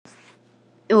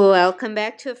Welcome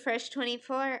back to a Fresh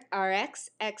 24 RX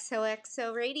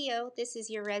XOXO Radio. This is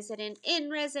your resident in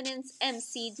residence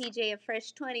MC DJ of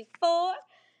Fresh 24,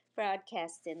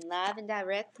 broadcasting live and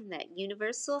direct from that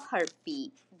universal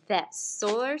heartbeat, that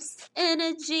source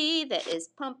energy that is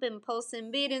pumping,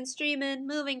 pulsing, beating, streaming,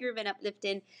 moving, grooving,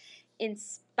 uplifting,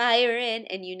 inspiring,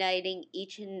 and uniting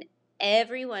each and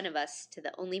every one of us to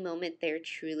the only moment there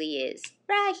truly is.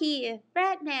 Right here,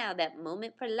 right now, that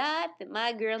moment for life that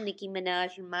my girl Nicki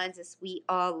Minaj reminds us we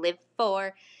all live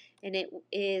for. And it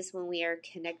is when we are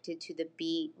connected to the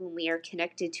beat, when we are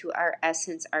connected to our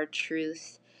essence, our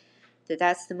truth,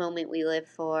 that's the moment we live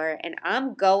for. And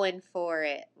I'm going for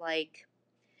it. Like,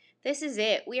 this is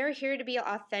it. We are here to be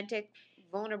authentic,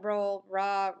 vulnerable,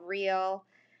 raw, real.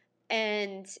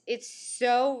 And it's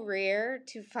so rare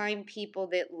to find people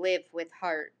that live with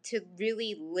heart, to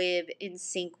really live in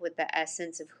sync with the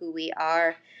essence of who we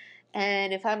are.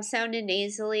 And if I'm sounding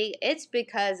nasally, it's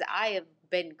because I have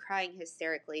been crying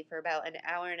hysterically for about an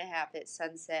hour and a half at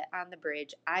sunset on the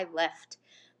bridge. I left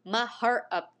my heart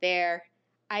up there.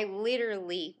 I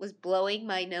literally was blowing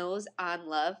my nose on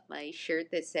love, my shirt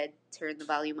that said turn the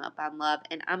volume up on love,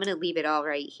 and I'm going to leave it all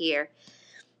right here.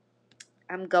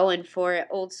 I'm going for it,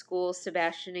 old school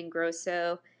Sebastian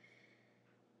Ingrosso.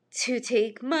 To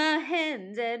take my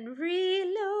hand and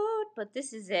reload. But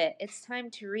this is it. It's time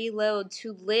to reload,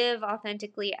 to live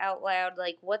authentically out loud.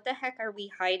 Like, what the heck are we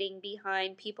hiding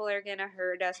behind? People are going to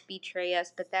hurt us, betray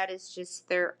us, but that is just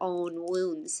their own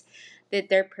wounds that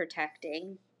they're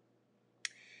protecting.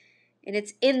 And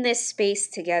it's in this space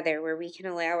together where we can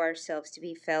allow ourselves to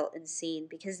be felt and seen,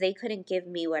 because they couldn't give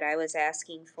me what I was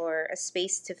asking for, a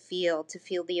space to feel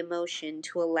the emotion,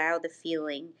 to allow the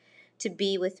feeling, to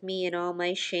be with me in all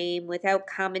my shame, without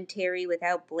commentary,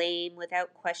 without blame,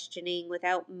 without questioning,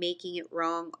 without making it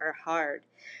wrong or hard,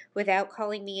 without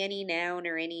calling me any noun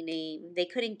or any name. They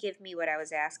couldn't give me what I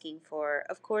was asking for.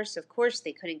 Of course,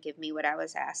 they couldn't give me what I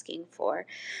was asking for,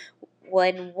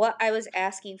 when what I was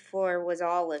asking for was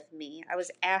all of me. I was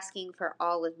asking for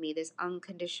all of me, this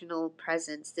unconditional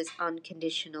presence, this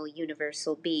unconditional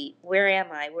universal beat. Where am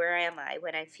I? Where am I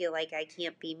when I feel like I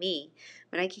can't be me?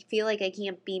 When I feel like I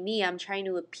can't be me, I'm trying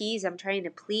to appease, I'm trying to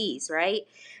please, right?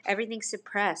 Everything's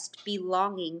suppressed,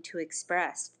 belonging to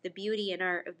express. The beauty and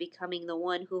art of becoming the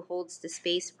one who holds the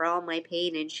space for all my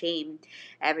pain and shame.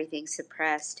 Everything's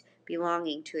suppressed,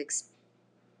 belonging to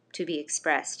be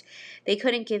expressed. They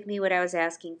couldn't give me what I was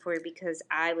asking for because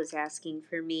I was asking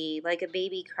for me. Like a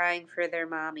baby crying for their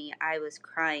mommy, I was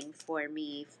crying for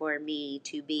me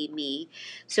to be me.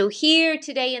 So here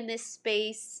today in this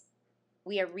space,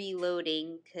 we are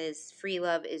reloading because free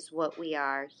love is what we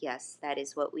are. Yes, that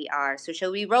is what we are. So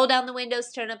shall we roll down the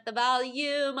windows, turn up the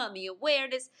volume on the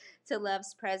awareness to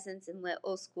love's presence, and let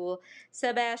old school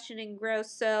Sebastian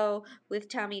Ingrosso with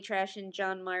Tommy Trash and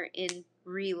John Martin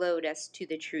reload us to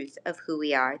the truth of who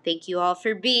we are. Thank you all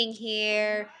for being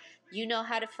here. You know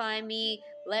how to find me.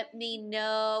 Let me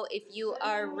know if you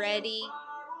are ready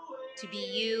to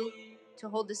be you, to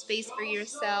hold the space for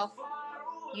yourself.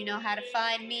 You know how to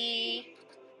find me.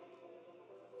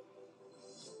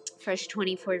 Fresh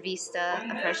 24 Vista,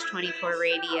 a Fresh 24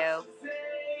 Radio.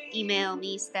 Email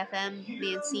me,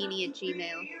 StephMMancini at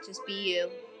Gmail. Just be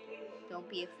you. Don't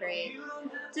be afraid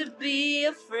to be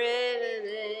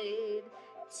afraid.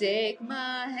 Take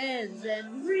my hands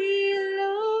and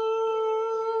reload.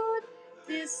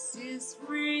 This is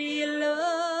real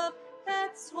love.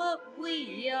 That's what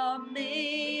we are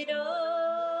made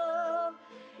of.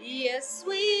 Yes,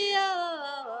 we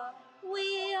are.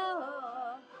 We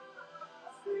are.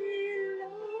 Free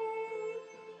love.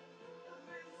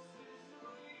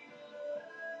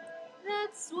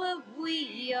 That's what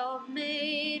we are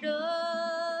made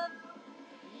of.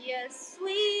 Yes,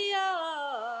 we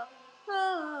are.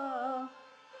 Oh.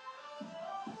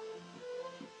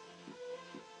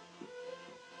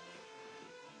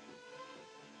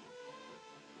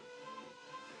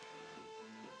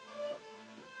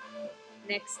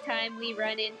 Next time we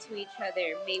run into each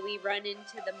other, may we run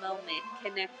into the moment,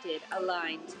 connected,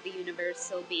 aligned to the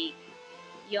universal beat.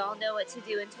 You all know what to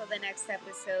do until the next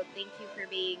episode. Thank you for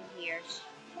being here.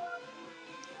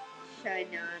 Shine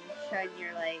on, shine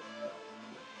your light.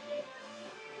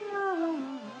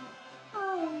 Oh,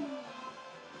 oh.